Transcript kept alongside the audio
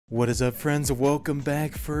What is up, friends? Welcome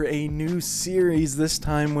back for a new series, this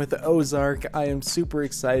time with Ozark. I am super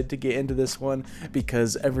excited to get into this one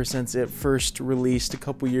because ever since it first released a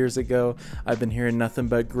couple years ago, I've been hearing nothing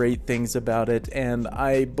but great things about it, and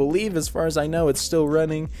I believe, as far as I know, it's still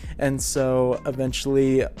running, and so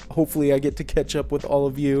eventually, hopefully I get to catch up with all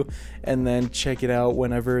of you and then check it out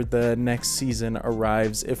whenever the next season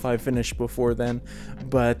arrives, if I finish before then.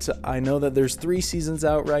 But I know that there's 3 seasons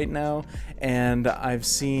out right now, and I've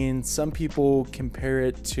seen some people compare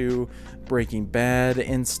it to Breaking Bad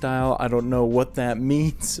in style. I don't know what that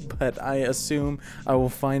means, but I assume I will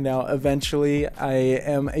find out eventually. I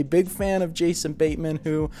am a big fan of Jason Bateman,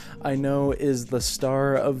 who I know is the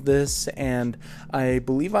star of this, and I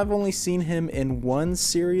believe I've only seen him in one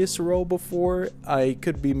serious role before. I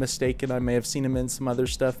could be mistaken. I may have seen him in some other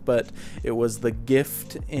stuff, but it was The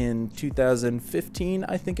Gift in 2015,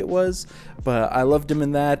 I think it was. But I loved him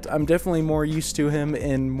in that. I'm definitely more used to him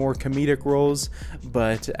in more comedic roles,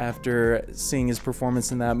 but after seeing his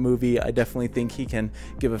performance in that movie, I definitely think he can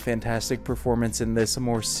give a fantastic performance in this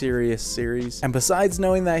more serious series. And besides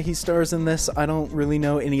knowing that he stars in this, I don't really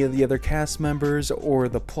know any of the other cast members or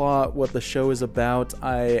the plot, what the show is about.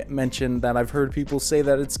 I mentioned that I've heard people say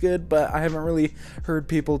that it's good, but I haven't really heard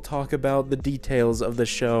people talk about the details of the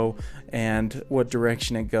show and what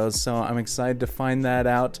direction it goes, so I'm excited to find that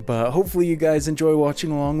out. But hopefully you guys enjoy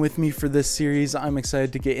watching along with me for this series. I'm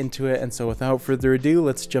excited to get into it, and so without further ado,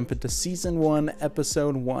 let's jump into Season 1,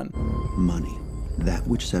 Episode 1. Money, that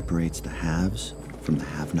which separates the haves from the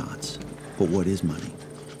have-nots. But what is money?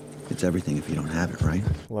 It's everything if you don't have it, right?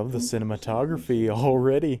 Love the cinematography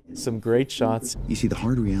already. Some great shots. You see, the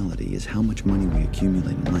hard reality is how much money we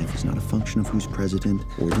accumulate in life is not a function of who's president,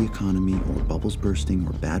 or the economy, or bubbles bursting,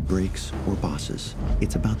 or bad breaks, or bosses.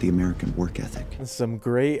 It's about the American work ethic. Some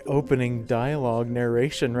great opening dialogue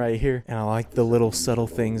narration right here. And I like the little subtle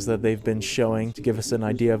things that they've been showing to give us an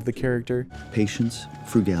idea of the character. Patience,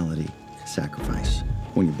 frugality, sacrifice.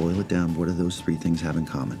 When you boil it down, what do those 3 things have in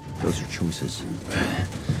common? Those are choices.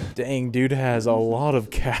 Dang, dude has a lot of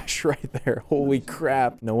cash right there. Holy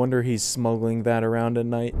crap. No wonder he's smuggling that around at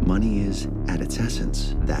night. Money is, at its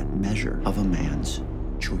essence, that measure of a man's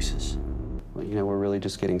choices. Well, you know, we're really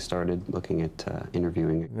just getting started looking at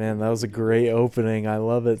interviewing. Man, that was a great opening. I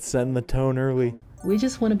love it. Setting the tone early. We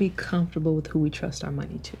just want to be comfortable with who we trust our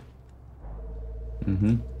money to.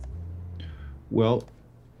 Mm-hmm. Well,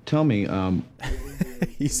 tell me,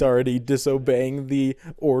 He's already disobeying the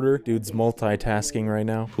order. Dude's multitasking right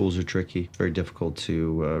now. pools are tricky. Very difficult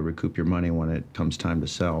to recoup your money when it comes time to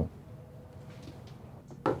sell.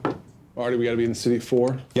 Marty, we gotta be in the city at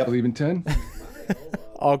 4. Yep. Leave in 10.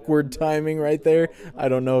 Awkward timing right there. I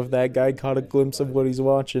don't know if that guy caught a glimpse of what he's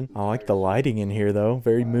watching. I like the lighting in here though.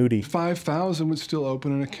 Very moody. 5,000 would still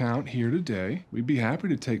open an account here today. We'd be happy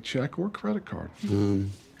to take check or credit card.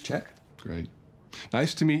 Check. Great.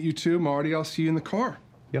 Nice to meet you too, Marty. I'll see you in the car.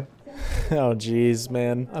 Yep. Oh geez,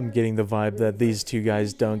 man. I'm getting the vibe that these two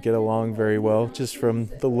guys don't get along very well, just from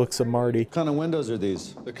the looks of Marty. What kind of windows are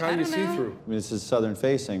these? The kind you see through. I mean, this is southern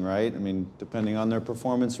facing, right? I mean, depending on their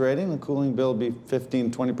performance rating, the cooling bill will be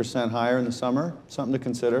 15–20% higher in the summer. Something to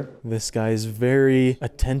consider. This guy's very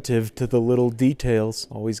attentive to the little details.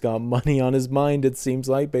 Always got money on his mind, it seems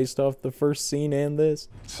like, based off the first scene and this.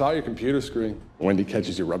 Saw your computer screen. Wendy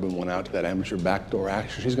catches you rubbing one out to that amateur backdoor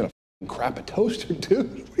action. She's gonna crap a toaster,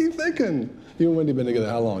 dude. What are you thinking? You and Wendy been together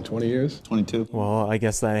how long? 20 years? 22. Well, I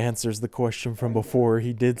guess that answers the question from before.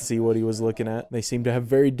 He did see what he was looking at. They seem to have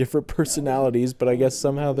very different personalities, but I guess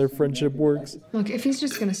somehow their friendship works. Look, if he's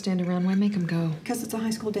just gonna stand around, why make him go? Because it's a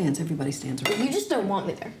high school dance. Everybody stands around. You just don't want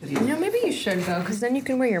me there. You know, maybe you should go, because then you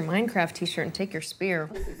can wear your Minecraft t-shirt and take your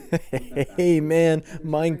spear. Hey man,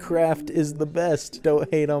 Minecraft is the best.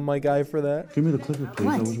 Don't hate on my guy for that. Give me the clicker, please.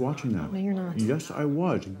 What? I was watching that. No, you're not. Yes, I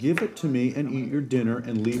was. Give it to me and eat your dinner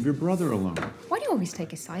and leave your brother alone. Why do you always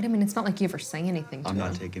take his side? I mean, it's not like you ever say anything to I'm him.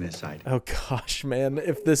 not taking his side. Oh gosh, man.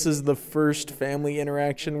 If this is the first family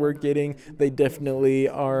interaction we're getting, they definitely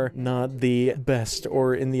are not the best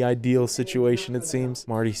or in the ideal situation, it seems.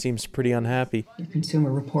 Marty seems pretty unhappy. Your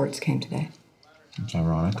consumer reports came today. It's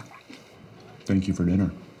ironic. Thank you for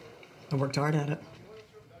dinner. I worked hard at it.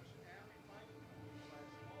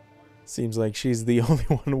 Seems like she's the only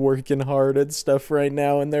one working hard at stuff right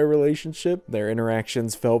now in their relationship. Their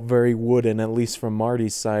interactions felt very wooden, at least from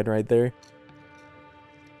Marty's side right there.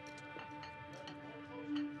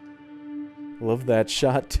 Love that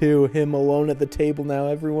shot too. Him alone at the table now,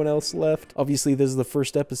 everyone else left. Obviously this is the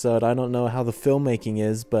first episode. I don't know how the filmmaking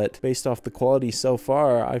is, but based off the quality so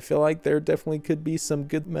far, I feel like there definitely could be some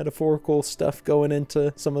good metaphorical stuff going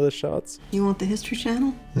into some of the shots. You want the History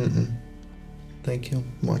Channel? Thank you.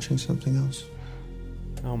 I'm watching something else.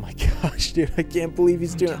 Oh my gosh, dude, I can't believe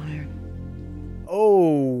he's doing Tired.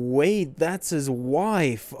 Oh, wait, that's his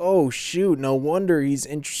wife. Oh, shoot, no wonder he's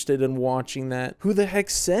interested in watching that. Who the heck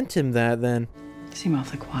sent him that then? Seem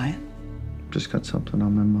awfully quiet. Just got something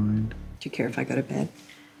on my mind. Do you care if I go to bed?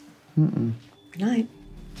 Mm-mm. Good night.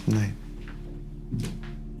 Night.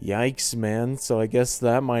 Yikes, man. So I guess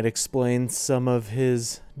that might explain some of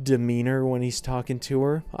his demeanor when he's talking to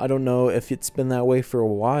her. I don't know if it's been that way for a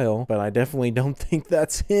while, but I definitely don't think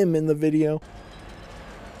that's him in the video.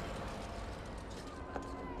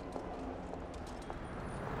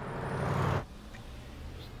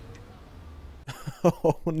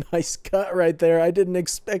 Oh, nice cut right there. I didn't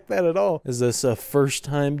expect that at all. Is this a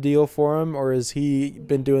first-time deal for him, or has he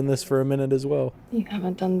been doing this for a minute as well? You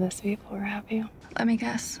haven't done this before, have you? Let me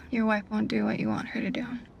guess. Your wife won't do what you want her to do.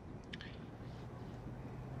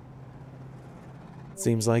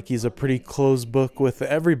 Seems like he's a pretty closed book with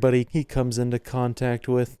everybody he comes into contact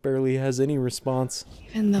with. Barely has any response.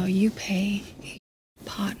 Even though you pay a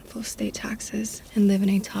pot full of state taxes and live in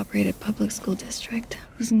a top-rated public school district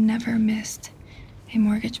who's never missed a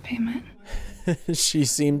mortgage payment. She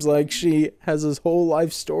seems like she has his whole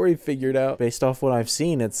life story figured out. Based off what I've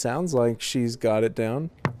seen, it sounds like she's got it down.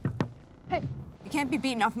 Hey, you can't be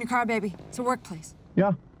beaten off in your car, baby. It's a workplace.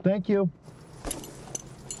 Yeah, thank you.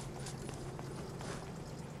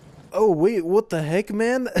 Oh, wait, what the heck,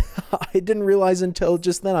 man? I didn't realize until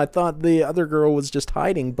just then. I thought the other girl was just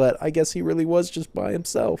hiding, but I guess he really was just by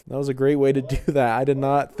himself. That was a great way to do that. I did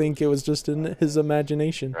not think it was just in his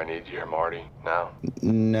imagination. I need you here, Marty. Now?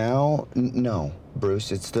 Now? No, Bruce.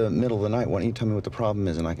 It's the middle of the night. Why don't you tell me what the problem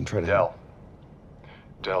is and I can try to help?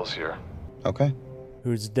 Dell's here. Okay.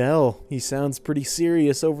 Who's Dell? He sounds pretty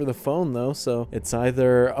serious over the phone, though, so it's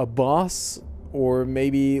either a boss or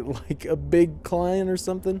maybe like a big client or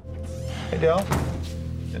something. Hey, Dell.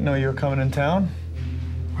 Didn't know you were coming in town.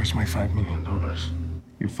 Where's my $5 million?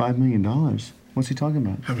 Your $5 million? What's he talking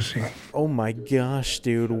about? Have a seat. Oh my gosh,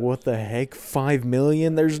 dude, what the heck? 5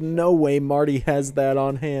 million? There's no way Marty has that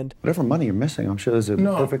on hand. Whatever money you're missing, I'm sure there's a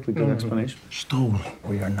perfectly good explanation. Stolen.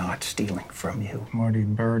 We are not stealing from you. Marty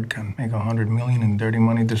Bird can make $100 million and dirty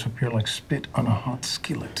money disappear like spit on a hot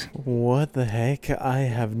skillet. What the heck? I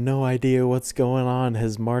have no idea what's going on.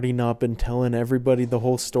 Has Marty not been telling everybody the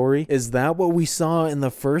whole story? Is that what we saw in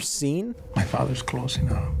the first scene? My father's closing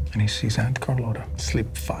now, and he sees Aunt Carlota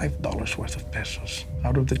slip $5 worth of pesos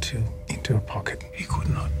out of the till into her pocket. He could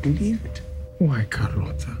not believe it. Why,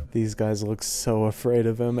 Carlota? These guys look so afraid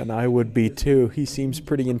of him, and I would be too. He seems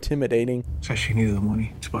pretty intimidating. Said she needed the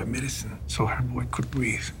money to buy medicine so her boy could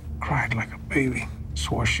breathe. Cried like a baby.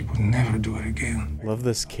 Swore she would never do it again. Love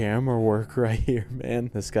this camera work right here,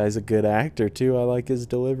 man. This guy's a good actor too. I like his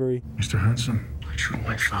delivery. Mr. Hanson, what should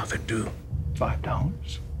my father do?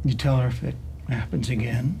 $5. You tell her if it happens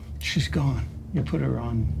again, she's gone. You put her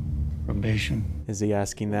on probation. Is he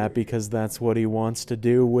asking that because that's what he wants to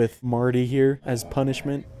do with Marty here as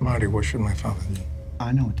punishment? Marty, what should my father do?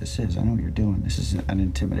 I know what this is. I know what you're doing. This is an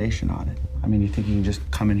intimidation audit. I mean, you think you can just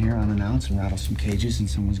come in here unannounced and rattle some cages and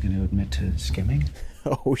someone's going to admit to skimming?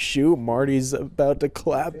 Oh shoot, Marty's about to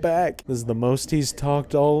clap back. This is the most he's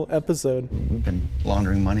talked all episode. We've been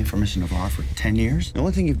laundering money for Mission Navarre for 10 years. The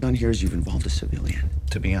only thing you've done here is you've involved a civilian.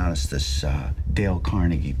 To be honest, this Dale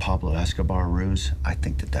Carnegie, Pablo Escobar ruse, I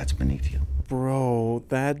think that's beneath you. Bro,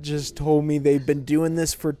 that just told me they've been doing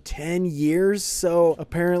this for 10 years, so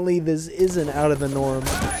apparently this isn't out of the norm.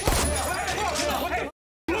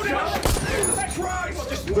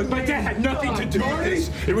 Look, my dad had nothing to do with this.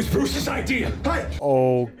 It was Bruce's idea.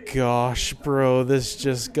 Oh gosh, bro, this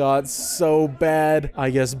just got so bad.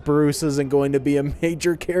 I guess Bruce isn't going to be a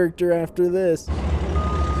major character after this.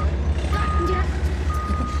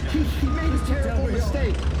 He made a terrible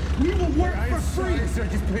mistake. We will work for free. Sir,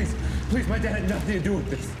 just please, my dad had nothing to do with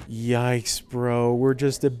this. Yikes, bro. We're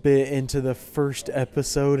just a bit into the first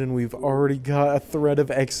episode and we've already got a threat of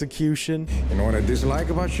execution. You know what I dislike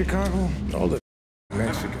about Chicago? All the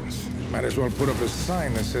Mexicans. Might as well put up a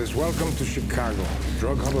sign that says, "Welcome to Chicago,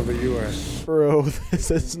 drug hub of the U.S." Bro, this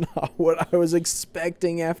is not what I was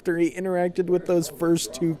expecting after he interacted with those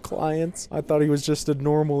first two clients. I thought he was just a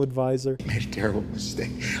normal advisor. He made a terrible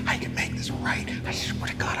mistake. I can make this right. I swear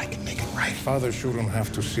to God, I can make it right. Father shouldn't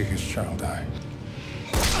have to see his child die.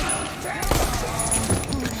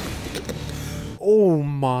 Oh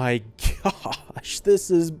my gosh, this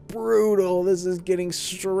is brutal. This is getting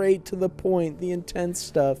straight to the point, the intense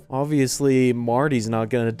stuff. Obviously, Marty's not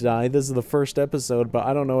gonna die. This is the first episode, but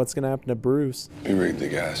I don't know what's gonna happen to Bruce. We rigged the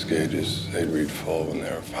gas gauges. They'd read full when they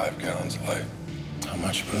were 5 gallons light. How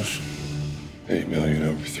much, Bruce? $8 million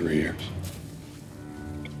over 3 years.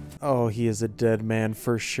 Oh, he is a dead man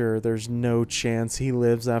for sure. There's no chance he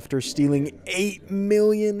lives after stealing $8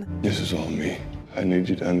 million. This is all me. I need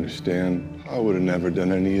you to understand, I would have never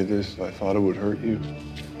done any of this if I thought it would hurt you.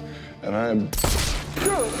 And I am...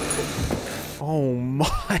 Oh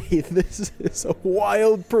my, this is a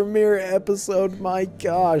wild premiere episode, my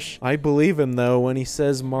gosh. I believe him though when he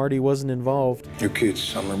says Marty wasn't involved. Your kid's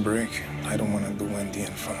summer break. I don't want to do Wendy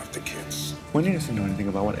in front of the kids. Wendy doesn't know anything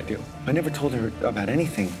about what I do. I never told her about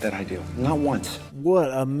anything that I do. Not once.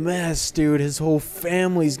 What a mess, dude. His whole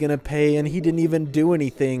family's gonna pay and he didn't even do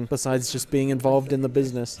anything besides just being involved in the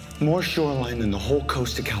business. More shoreline than the whole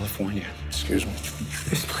coast of California. Excuse me?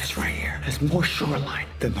 This place right here has more shoreline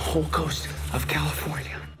than the whole coast of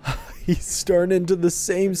California. He's starting into the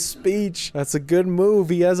same speech. That's a good move.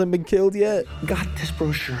 He hasn't been killed yet. Got this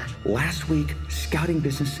brochure last week, scouting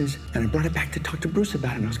businesses, and I brought it back to talk to Bruce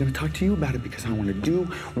about it. And I was going to talk to you about it because I want to do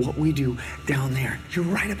what we do down there. You're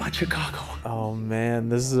right about Chicago. Oh man,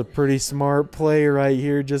 this is a pretty smart play right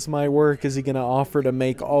here. Just might work. Is he going to offer to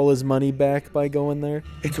make all his money back by going there?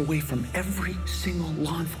 It's away from every single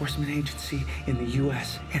law enforcement agency in the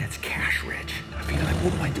U.S. and it's cash rich. I mean,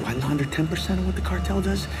 what do? I launder 10% of what the cartel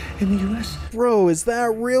does in the U.S.? Bro, is that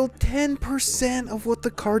real? 10% of what the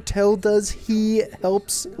cartel does he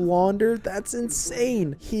helps launder? That's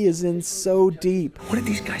insane. He is in so deep. What did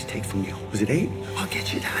these guys take from you? Was it 8? I'll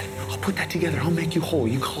get you that. I'll put that together. I'll make you whole.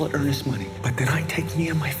 You call it earnest money. But then I take me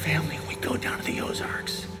and my family and we go down to the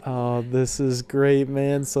Ozarks. Oh, this is great,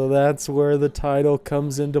 man. So that's where the title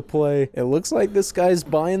comes into play. It looks like this guy's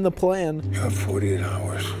buying the plan. You have 48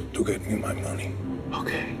 hours to get me my money.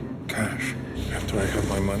 Okay. Cash. After I have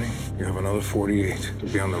my money, you have another 48 to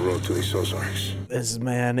be on the road to these Ozarks. This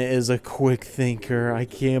man is a quick thinker. I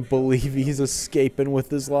can't believe he's escaping with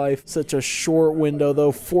his life. Such a short window,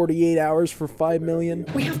 though. 48 hours for $5 million.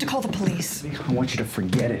 We have to call the police. I want you to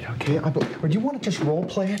forget it, okay? Or do you want to just role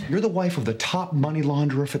play it? You're the wife of the top money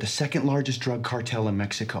launderer for the second largest drug cartel in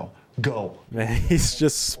Mexico. Go. Man, he's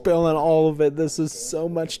just spilling all of it. This is so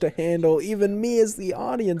much to handle. Even me as the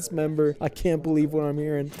audience member, I can't believe what I'm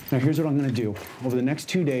hearing. Now, here's what I'm going to do. Over the next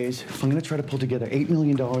 2 days, I'm going to try to pull together $8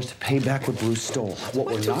 million to pay back what Bruce stole. What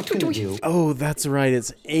we're not going to do... Oh, that's right.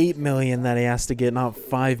 It's $8 million that he has to get, not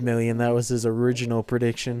 $5 million. That was his original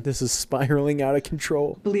prediction. This is spiraling out of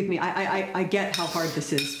control. Believe me, I get how hard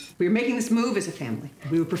this is. We're making this move as a family.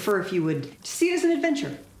 We would prefer if you would see it as an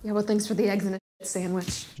adventure. Yeah, well, thanks for the eggs and a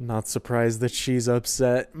sandwich. Not surprised that she's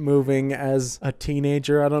upset moving as a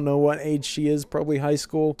teenager. I don't know what age she is, probably high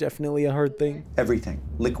school. Definitely a hard thing. Everything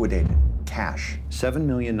liquidated. Cash.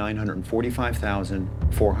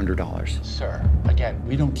 $7,945,400. Sir, again,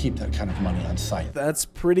 we don't keep that kind of money on site. That's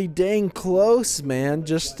pretty dang close, man.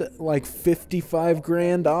 Just like 55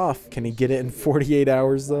 grand off. Can he get it in 48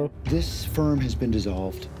 hours, though? This firm has been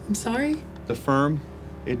dissolved. I'm sorry? The firm,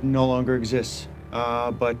 it no longer exists.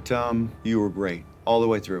 But you were great all the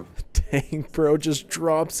way through. Dang, bro, just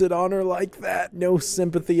drops it on her like that. No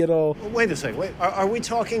sympathy at all. Wait a second, wait. Are we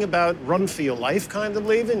talking about run for your life kind of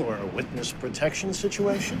leaving or a witness protection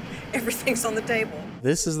situation? Everything's on the table.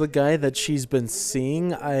 This is the guy that she's been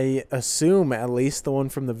seeing, I assume, at least the one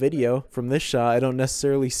from the video. From this shot, I don't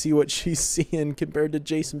necessarily see what she's seeing compared to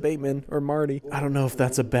Jason Bateman or Marty. I don't know if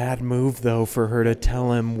that's a bad move, though, for her to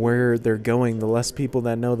tell him where they're going. The less people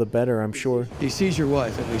that know, the better, I'm sure. He sees your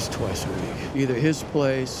wife at least twice a week. Either his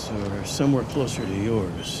place or somewhere closer to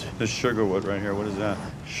yours. This Sugarwood right here, what is that?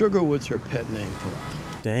 Sugarwood's her pet name for him.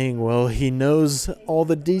 Dang, well, he knows all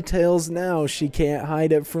the details now. She can't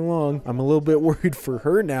hide it for long. I'm a little bit worried for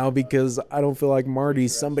her now because I don't feel like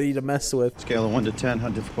Marty's somebody to mess with. Scale of 1 to 10, how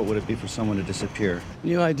difficult would it be for someone to disappear?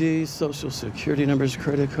 New IDs, social security numbers,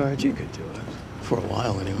 credit cards, you could do it. For a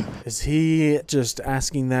while, anyway. Is he just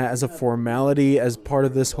asking that as a formality as part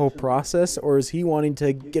of this whole process, or is he wanting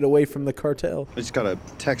to get away from the cartel? I just got a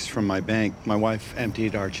text from my bank. My wife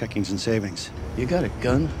emptied our checkings and savings. You got a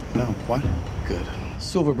gun? No, what? Good.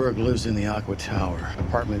 Silverberg lives in the Aqua Tower,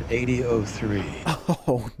 apartment 8003.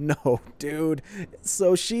 Oh, no, dude.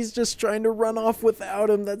 So she's just trying to run off without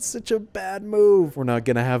him. That's such a bad move. We're not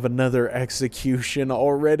gonna have another execution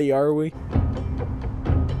already, are we?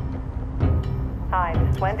 Hi,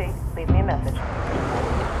 this is Wendy. Leave me a message.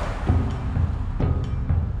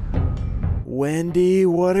 Wendy,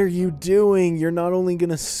 what are you doing? You're not only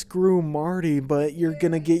gonna screw Marty, but you're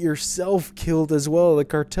gonna get yourself killed as well. The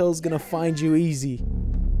cartel's gonna find you easy.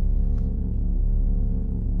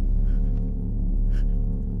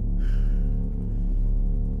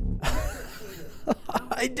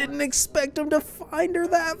 I didn't expect him to find her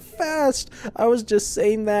that fast. I was just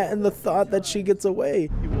saying that in the thought that she gets away.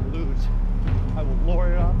 You will lose. I will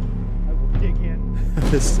lure it up. I will dig in.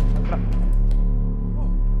 this.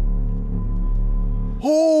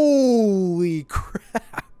 Holy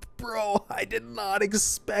crap, bro. I did not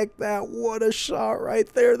expect that. What a shot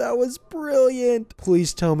right there. That was brilliant.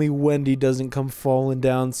 Please tell me Wendy doesn't come falling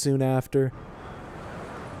down soon after.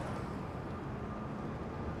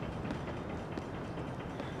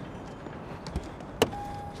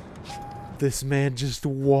 This man just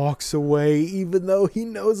walks away even though he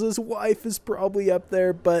knows his wife is probably up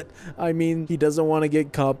there, but I mean, he doesn't want to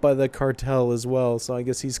get caught by the cartel as well, so I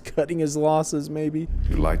guess he's cutting his losses maybe.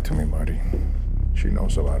 You lied to me, Marty. She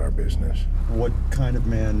knows about our business. What kind of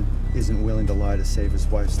man isn't willing to lie to save his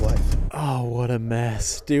wife's life? Oh, what a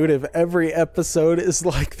mess. Dude, if every episode is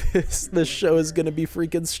like this show is gonna be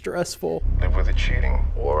freaking stressful. Live with the cheating,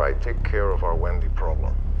 or I take care of our Wendy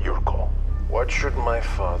problem. Your call. What should my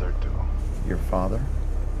father do? Your father?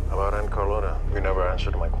 About Aunt Carlota, you never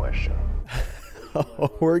answered my question.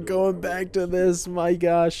 Oh, we're going back to this, my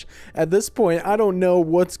gosh. At this point, I don't know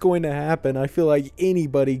what's going to happen. I feel like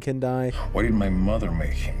anybody can die. What did my mother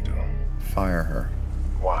make him do? Fire her.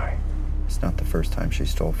 Why? It's not the first time she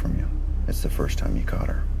stole from you. It's the first time you caught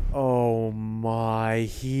her. Oh my,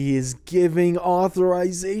 he is giving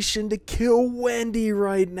authorization to kill Wendy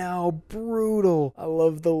right now. Brutal. I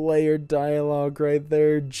love the layered dialogue right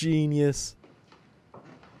there. Genius.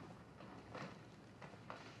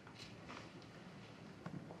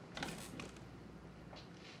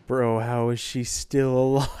 Bro, how is she still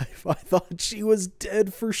alive? I thought she was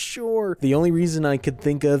dead for sure. The only reason I could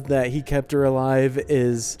think of that he kept her alive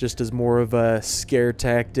is just as more of a scare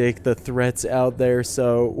tactic. The threat's out there,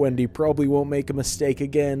 so Wendy probably won't make a mistake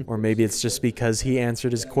again. Or maybe it's just because he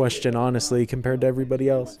answered his question honestly compared to everybody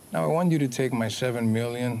else. Now I want you to take my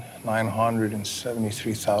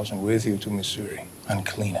 $7,973,000 with you to Missouri and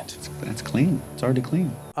clean it. That's clean. It's already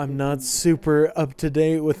clean. I'm not super up to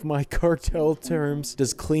date with my cartel terms.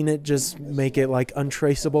 Does clean it just make it like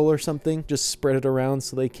untraceable or something? Just spread it around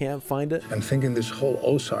so they can't find it? I'm thinking this whole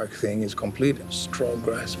Ozark thing is complete straw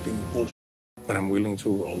grasping bullshit. But I'm willing to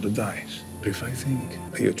roll the dice. But if I think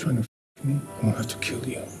that you're trying to me, I'm gonna have to kill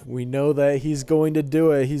you. We know that he's going to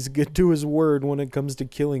do it. He's good to his word when it comes to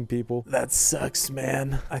killing people. That sucks,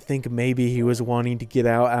 man. I think maybe he was wanting to get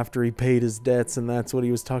out after he paid his debts, and that's what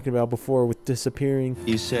he was talking about before with disappearing.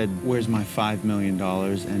 You said, where's my $5 million?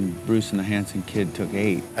 And Bruce and the Hanson kid took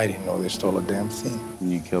 8. I didn't know they stole a damn thing.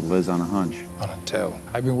 And you killed Liz on a hunch. On a tell.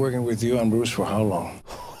 I've been working with you and Bruce for how long?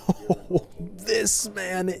 This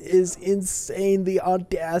man is insane. The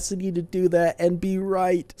audacity to do that and be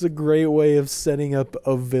right. It's a great way of setting up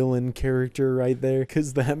a villain character right there,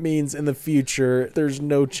 because that means in the future there's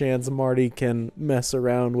no chance Marty can mess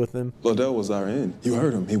around with him. Liddell was our end. You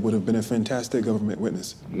heard him. He would have been a fantastic government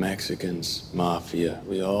witness. Mexicans, mafia.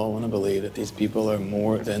 We all want to believe that these people are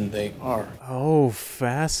more than they are. Oh,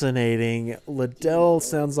 fascinating. Liddell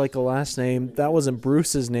sounds like a last name. That wasn't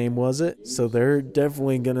Bruce's name, was it? So they're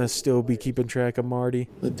definitely gonna still be keeping track of Marty.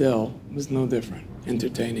 Liddell was no different.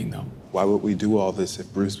 Entertaining, though. Why would we do all this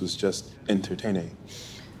if Bruce was just entertaining?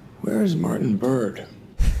 Where's Martin Bird?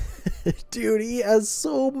 Dude, he has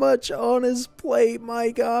so much on his plate,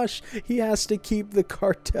 my gosh. He has to keep the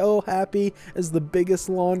cartel happy as the biggest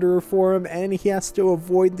launderer for him, and he has to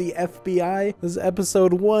avoid the FBI. This is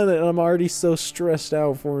episode 1, and I'm already so stressed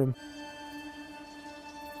out for him.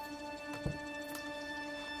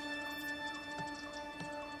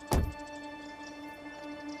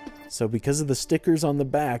 So because of the stickers on the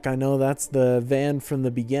back, I know that's the van from the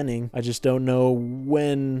beginning. I just don't know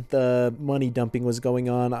when the money dumping was going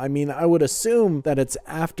on. I mean, I would assume that it's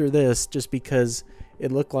after this, just because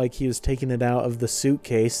it looked like he was taking it out of the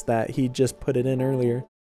suitcase that he just put it in earlier.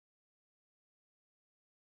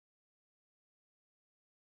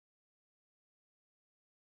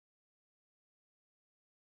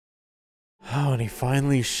 Oh, and he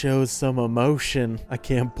finally shows some emotion. I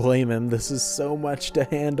can't blame him. This is so much to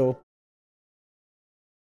handle.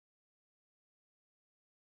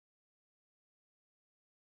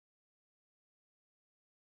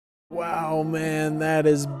 Wow, man, that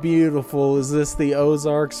is beautiful. Is this the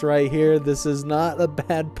Ozarks right here? This is not a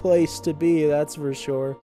bad place to be, that's for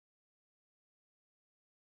sure.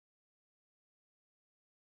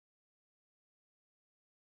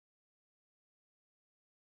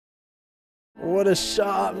 What a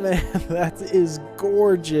shot, man. That is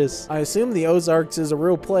gorgeous. I assume the Ozarks is a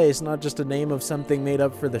real place, not just a name of something made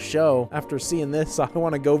up for the show. After seeing this, I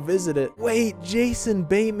want to go visit it. Wait, Jason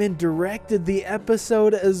Bateman directed the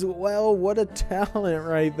episode as well. What a talent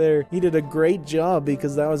right there. He did a great job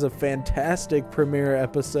because that was a fantastic premiere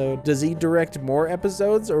episode. Does he direct more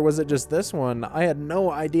episodes or was it just this one? I had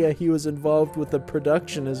no idea he was involved with the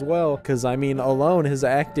production as well, because I mean, alone his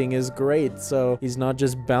acting is great, so he's not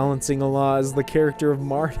just balancing a lot as the character of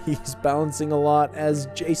Marty, he's balancing a lot as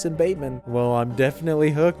Jason Bateman. Well, I'm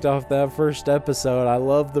definitely hooked off that first episode. I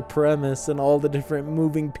love the premise and all the different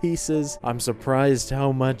moving pieces. I'm surprised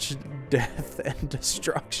how much death and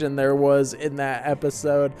destruction there was in that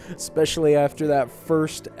episode, especially after that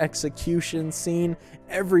first execution scene.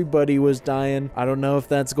 Everybody was dying. I don't know if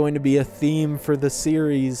that's going to be a theme for the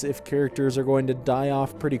series, if characters are going to die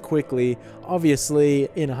off pretty quickly. Obviously,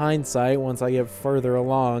 in hindsight, once I get further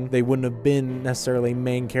along, they wouldn't have been necessarily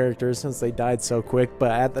main characters since they died so quick,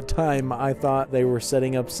 but at the time, I thought they were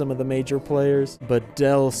setting up some of the major players. But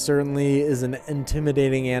Del certainly is an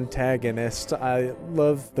intimidating antagonist. I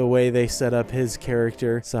love the way they set up his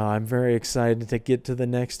character, so I'm very excited to get to the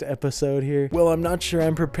next episode here. Well, I'm not sure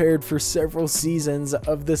I'm prepared for several seasons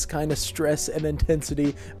of this kind of stress and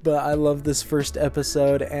intensity, but I love this first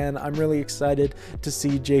episode, and I'm really excited to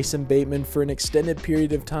see Jason Bateman for an extended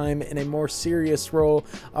period of time in a more serious role.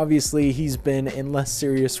 Obviously, he's been in less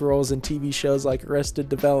serious roles in TV shows like Arrested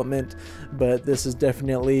Development, but this is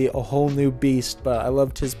definitely a whole new beast. But I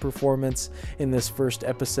loved his performance in this first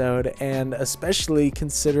episode, and especially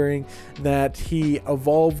considering that he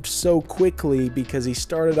evolved so quickly, because he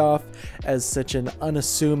started off as such an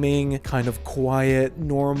unassuming, kind of quiet,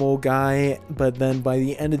 normal guy, but then by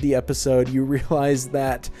the end of the episode you realize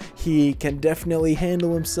that he can definitely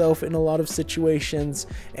handle himself in a lot of situations,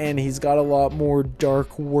 and he's got a lot more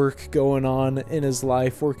dark work going on in his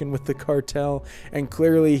life working with the cartel, and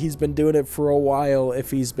clearly he's been doing it for a while if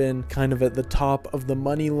he's been kind of at the top of the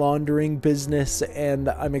money laundering business. And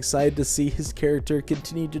I'm excited to see his character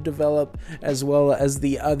continue to develop as well as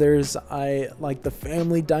the others. I like the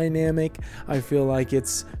family dynamic. I feel like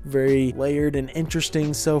it's very layered and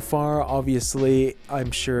interesting so far. Obviously,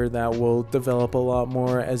 I'm sure that will develop a lot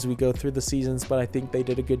more as we go through the seasons, but I think they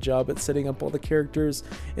did a good job at setting up all the characters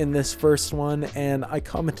in this first one, and I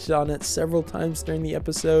commented on it several times during the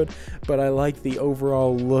episode, but I like the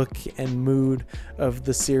overall look and mood of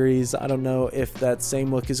the series. I don't know if that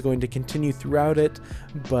same look is going to continue throughout it,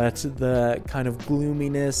 but the kind of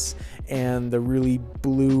gloominess and the really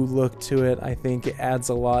blue look to it, I think it adds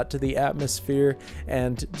a lot to the atmosphere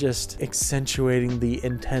and just accentuating the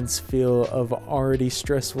intense feel of already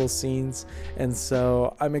stressful scenes. And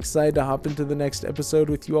so I'm excited to hop into the next episode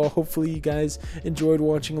with you all. Hopefully you guys enjoyed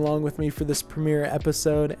watching along with me for this premiere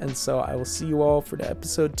episode, and so I will see you all for the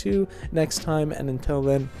episode 2 next time, and until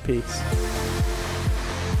then, peace.